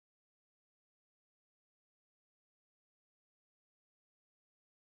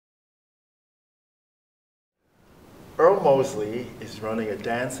Earl Mosley is running a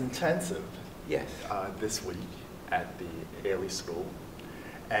dance intensive Yes. this week at the Ailey School.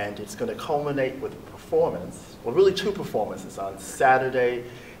 And it's going to culminate with a performance, well, really two performances on Saturday,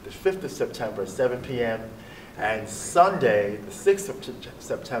 the 5th of September at 7 p.m. and Sunday, the 6th of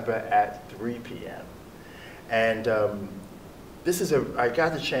September at 3 p.m. And I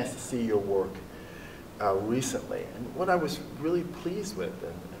got the chance to see your work recently. And what I was really pleased with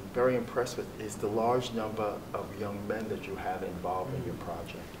and very impressed with is the large number of young men that you have involved in your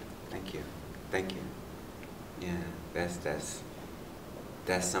project. Thank you. Thank you. Yeah,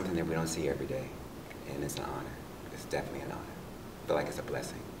 that's something that we don't see every day, and it's an honor. It's definitely an honor. I feel like it's a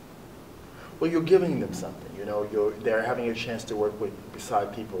blessing. Well, you're giving them something. You know, they're having a chance to work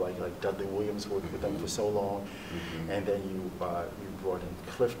beside people like Dudley Williams worked with them for so long, and then you brought in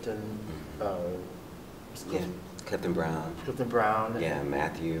Clifton. Clifton Brown. Clifton Brown. Yeah,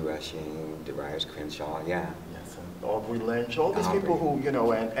 Matthew Rushing, Darius Crenshaw. Yeah. Yes, and Aubrey Lynch. All these people who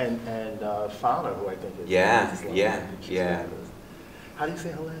and Fauna, who I think is. Yeah. How do you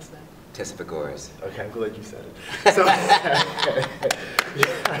say her last name? Tessifigoris. Okay, I'm glad you said it. So,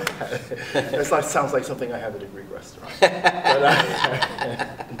 that sounds like something I have at a Greek restaurant.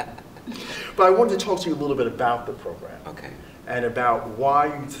 But I wanted to talk to you a little bit about the program. Okay. And about why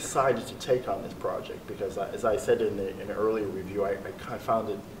you decided to take on this project. Because as I said in an earlier review, I kind of found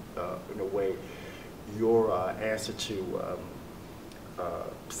it, in a way, your answer to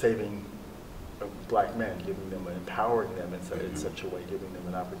saving Black men, giving them, empowering them in such a way, giving them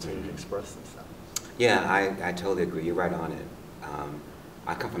an opportunity to express themselves. Yeah, I totally agree. You're right on it.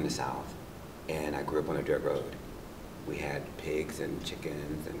 I come from the South, and I grew up on a dirt road. We had pigs and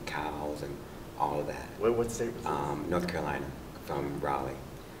chickens and cows and all of that. What state was this? North Carolina, from Raleigh.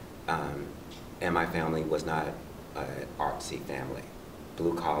 And my family was not an artsy family.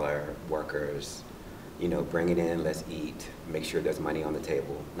 Blue collar workers, you know, bring it in, let's eat, make sure there's money on the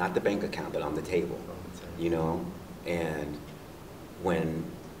table. Not the bank account, but on the table, you know? And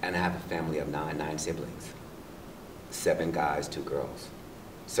I have a family of nine siblings, 7 guys, 2 girls.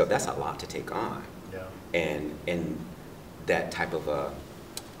 So that's a lot to take on. Yeah. And in that type of a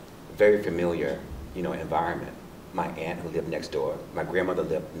very familiar, you know, environment. My aunt who lived next door, my grandmother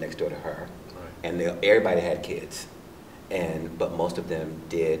lived next door to her, and everybody had kids. But most of them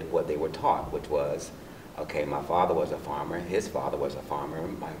did what they were taught, which was, okay, my father was a farmer, his father was a farmer,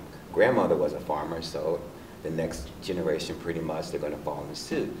 my grandmother was a farmer, so the next generation pretty much they're going to follow in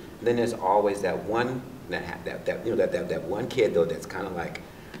suit. And then there's always that one that one kid though that's kind of like,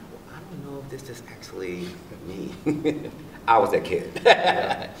 well, I don't know if this is actually me. I was that kid.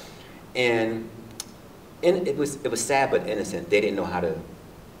 Yeah. And it was sad but innocent. They didn't know how to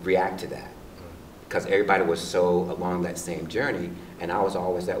react to that because everybody was so along that same journey, and I was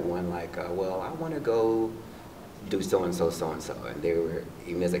always that one like, well, I want to go do so and so, and they were,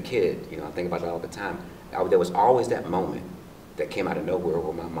 even as a kid, you know, I think about it all the time. There was always that moment that came out of nowhere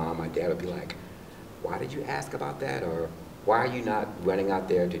where my mom, my dad would be like, why did you ask about that, or why are you not running out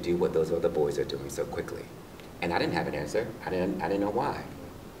there to do what those other boys are doing so quickly? And I didn't have an answer. I didn't know why.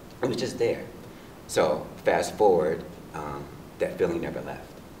 It was just there. So fast forward, that feeling never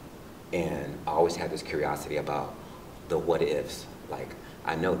left. And I always had this curiosity about the what ifs. Like,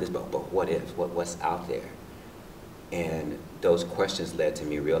 I know this, but what ifs? What's out there? And those questions led to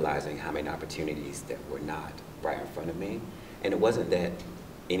me realizing how many opportunities that were not right in front of me. And it wasn't that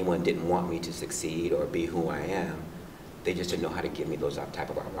anyone didn't want me to succeed or be who I am. They just didn't know how to give me those type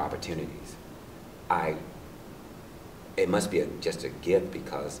of opportunities. It must be just a gift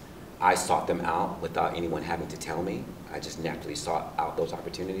because I sought them out without anyone having to tell me. I just naturally sought out those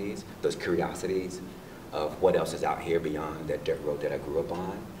opportunities, those curiosities of what else is out here beyond that dirt road that I grew up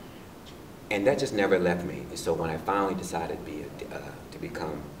on. And that just never left me. And so when I finally decided to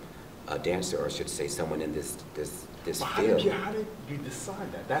become a dancer, or I should say someone in this field. How did you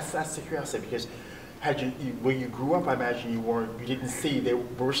decide that? That's the curiosity, because when you grew up, I imagine you didn't see they were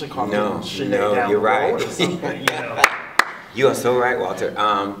originally called down you're right. Or something, you know. You are so right, Walter.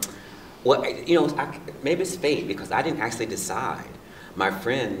 Well, you know, maybe it's fate because I didn't actually decide. My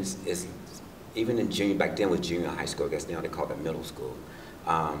friends, even in back then with junior high school, I guess now they call it middle school,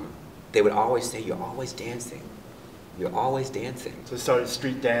 they would always say, you're always dancing. You're always dancing. So it started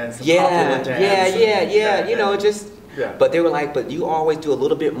street dance, popular dance. Yeah, you know, just, but they were like, but you always do a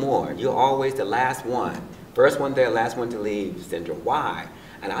little bit more. You're always the last one. First one there, last one to leave syndrome. Why?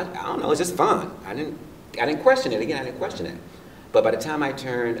 And I don't know, it's just fun. I didn't question it. Again, I didn't question it. But by the time I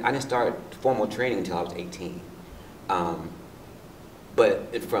didn't start formal training until I was 18.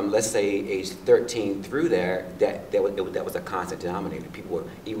 But from, let's say, age 13 through there, that was a constant denominator. People were,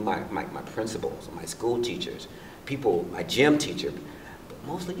 even my principals, my school teachers, people, my gym teacher, but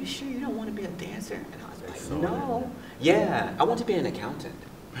Mosley, you sure you don't want to be a dancer? And I was like, no. Yeah, I want to be an accountant.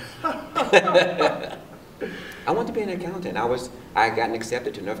 I want to be an accountant. I gotten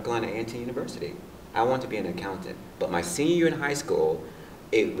accepted to North Carolina A&T University. I want to be an accountant. But my senior year in high school,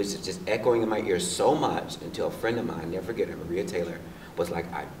 it was just echoing in my ears so much until a friend of mine, never forget her, Maria Taylor, was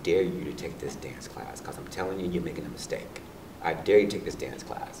like, I dare you to take this dance class, because I'm telling you, you're making a mistake. I dare you to take this dance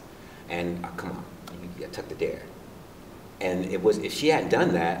class. And come on, I took the dare. And it was, if she hadn't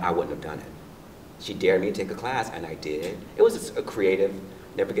done that, I wouldn't have done it. She dared me to take a class, and I did. It was a creative,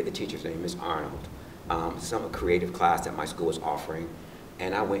 never forget the teacher's name, Miss Arnold. Some creative class that my school was offering,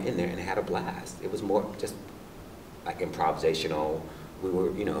 and I went in there and had a blast. It was more just like improvisational. We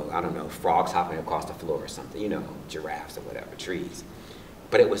were, you know, I don't know, frogs hopping across the floor or something, you know, giraffes or whatever, trees.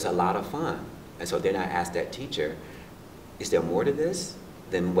 But it was a lot of fun. And so then I asked that teacher, is there more to this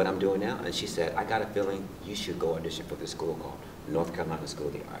than what I'm doing now? And she said, I got a feeling you should go audition for this school called North Carolina School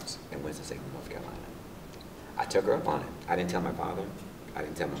of the Arts in Winston-Salem, North Carolina. I took her up on it. I didn't tell my father. I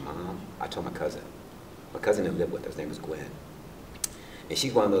didn't tell my mom. I told my cousin. My cousin that lived with us, his name was Gwen. And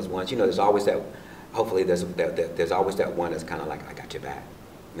she's one of those ones, you know, there's always that, hopefully there's always that one that's kind of like, I got your back,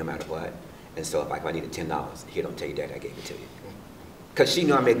 no matter what. And so if I needed $10, he don't tell you, Daddy, I gave it to you. Because she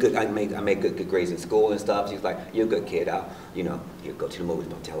knew I made good grades in school and stuff. She's like, you're a good kid. You know, you go to the movies,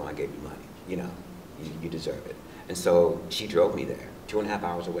 don't tell them I gave you money. You know, you deserve it. And so she drove me there, 2.5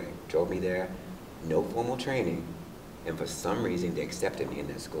 hours away. Drove me there, no formal training. And for some reason, they accepted me in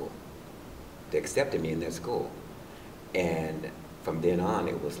that school. They accepted me in that school. And from then on,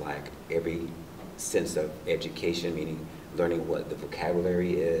 it was like every sense of education, meaning learning what the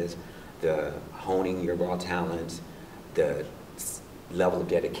vocabulary is, the honing your raw talents, the level of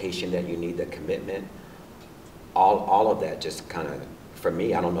dedication that you need, the commitment, all of that just kind of, for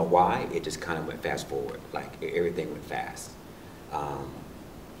me, I don't know why, it just kind of went fast forward. Like everything went fast.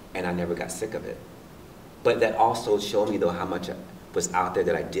 And I never got sick of it. But that also showed me though how much was out there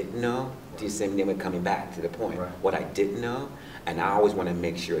that I didn't know. Do you see me coming back to the point? Right. What I didn't know, and I always want to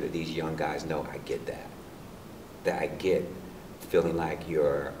make sure that these young guys know I get that. That I get feeling like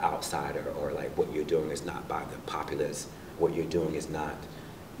you're an outsider or like what you're doing is not by the populace, what you're doing is not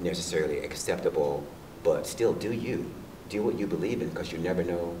necessarily acceptable, but still do you. Do what you believe in because you never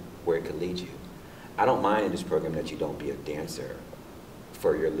know where it could lead you. I don't mind in this program that you don't be a dancer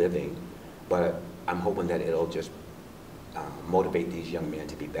for your living, but I'm hoping that it'll just motivate these young men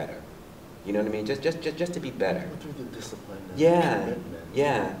to be better. You know what I mean? Just to be better. Through the discipline and commitment.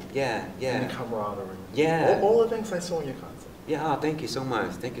 Yeah. And the camaraderie. Yeah. All the things I saw in your concert. Yeah, oh, thank you so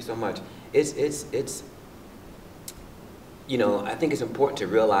much. Thank you so much. It's you know, I think it's important to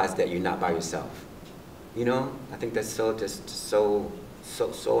realize that you're not by yourself. You know? I think that's so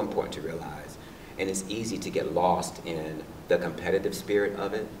important to realize. And it's easy to get lost in the competitive spirit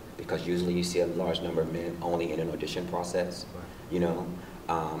of it, because usually you see a large number of men only in an audition process. Right. You know,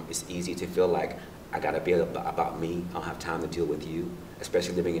 it's easy to feel like I gotta be about me. I don't have time to deal with you,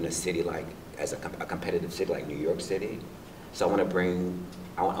 especially living in a city like, as a competitive city like New York City. So I want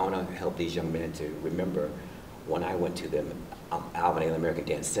to help these young men to remember when I went to the Alvin Ailey American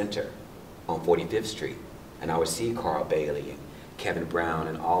Dance Center on 45th Street, and I would see Carl Bailey and Kevin Brown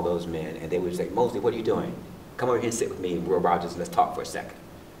and all those men, and they would say, Mosley, what are you doing? Come over here and sit with me and Will Rogers and let's talk for a second.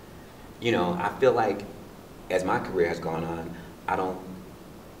 You know, I feel like as my career has gone on, I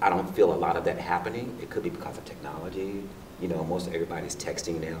don't feel a lot of that happening. It could be because of technology. You know, most everybody's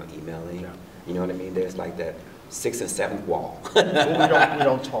texting now, emailing. Yeah. You know what I mean? There's like that 6th and 7th wall. Well, we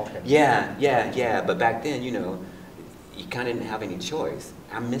don't talk anymore. Yeah. But back then, you know, you kind of didn't have any choice.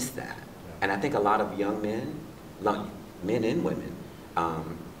 I miss that. Yeah. And I think a lot of young men, men and women,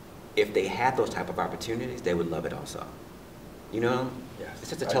 if they had those type of opportunities, they would love it also. You know? Yes, it's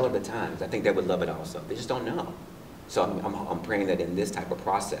just a tell of the times. I think they would love it also. They just don't know. So I'm praying that in this type of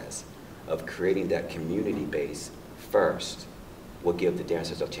process of creating that community base first will give the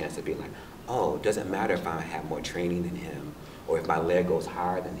dancers a chance to be like, oh, it doesn't matter if I have more training than him, or if my leg goes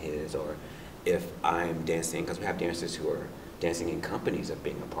higher than his, or if I'm dancing, because we have dancers who are dancing in companies of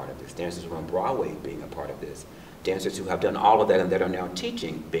being a part of this, dancers who are on Broadway being a part of this, dancers who have done all of that and that are now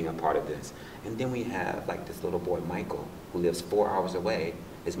teaching being a part of this. And then we have like this little boy, Michael, who lives 4 hours away.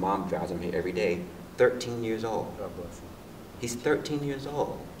 His mom drives him here every day, 13 years old. God bless him. He's 13 years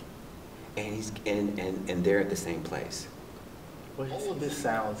old. And he's and they're at the same place. Well, all of this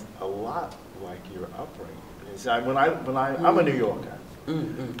sounds a lot like your upbringing. Because I'm a New Yorker.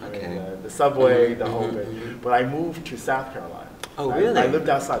 Okay. I mean, the subway, the whole bit. But I moved to South Carolina. Oh, really? I lived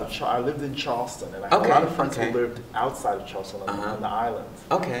outside of I lived in Charleston, and I had a lot of friends who lived outside of Charleston on the islands.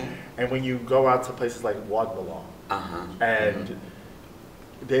 Okay. And when you go out to places like Wadmalaw, And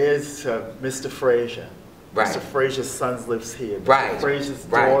there's Mr. Frazier. Right. Mr. Frazier's son lives here. Mr. Right. Frazier's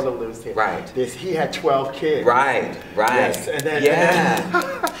Right. daughter lives here. Right. He had 12 kids. Right. Right. Yes. And then,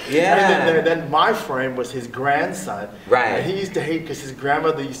 Yeah. And then my friend was his grandson. Right. And he used to hate because his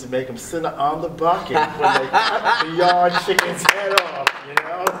grandmother used to make him sit on the bucket when they cut the yard chicken's head off, you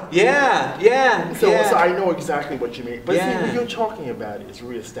know? Yeah. So I know exactly what you mean. But see, what you're talking about is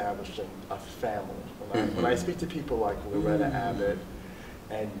reestablishing a family. When I speak to people like Loretta Abbott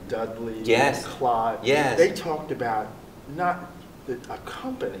and Dudley and Claude, they talked about not a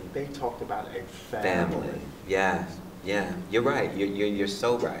company, they talked about a family. Yeah. You're right. You're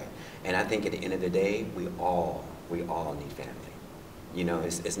so right. And I think at the end of the day, we all need family. You know,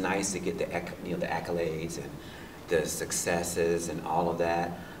 it's nice to get the accolades and the successes and all of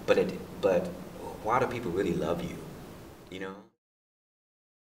that. But why do people really love you? You know.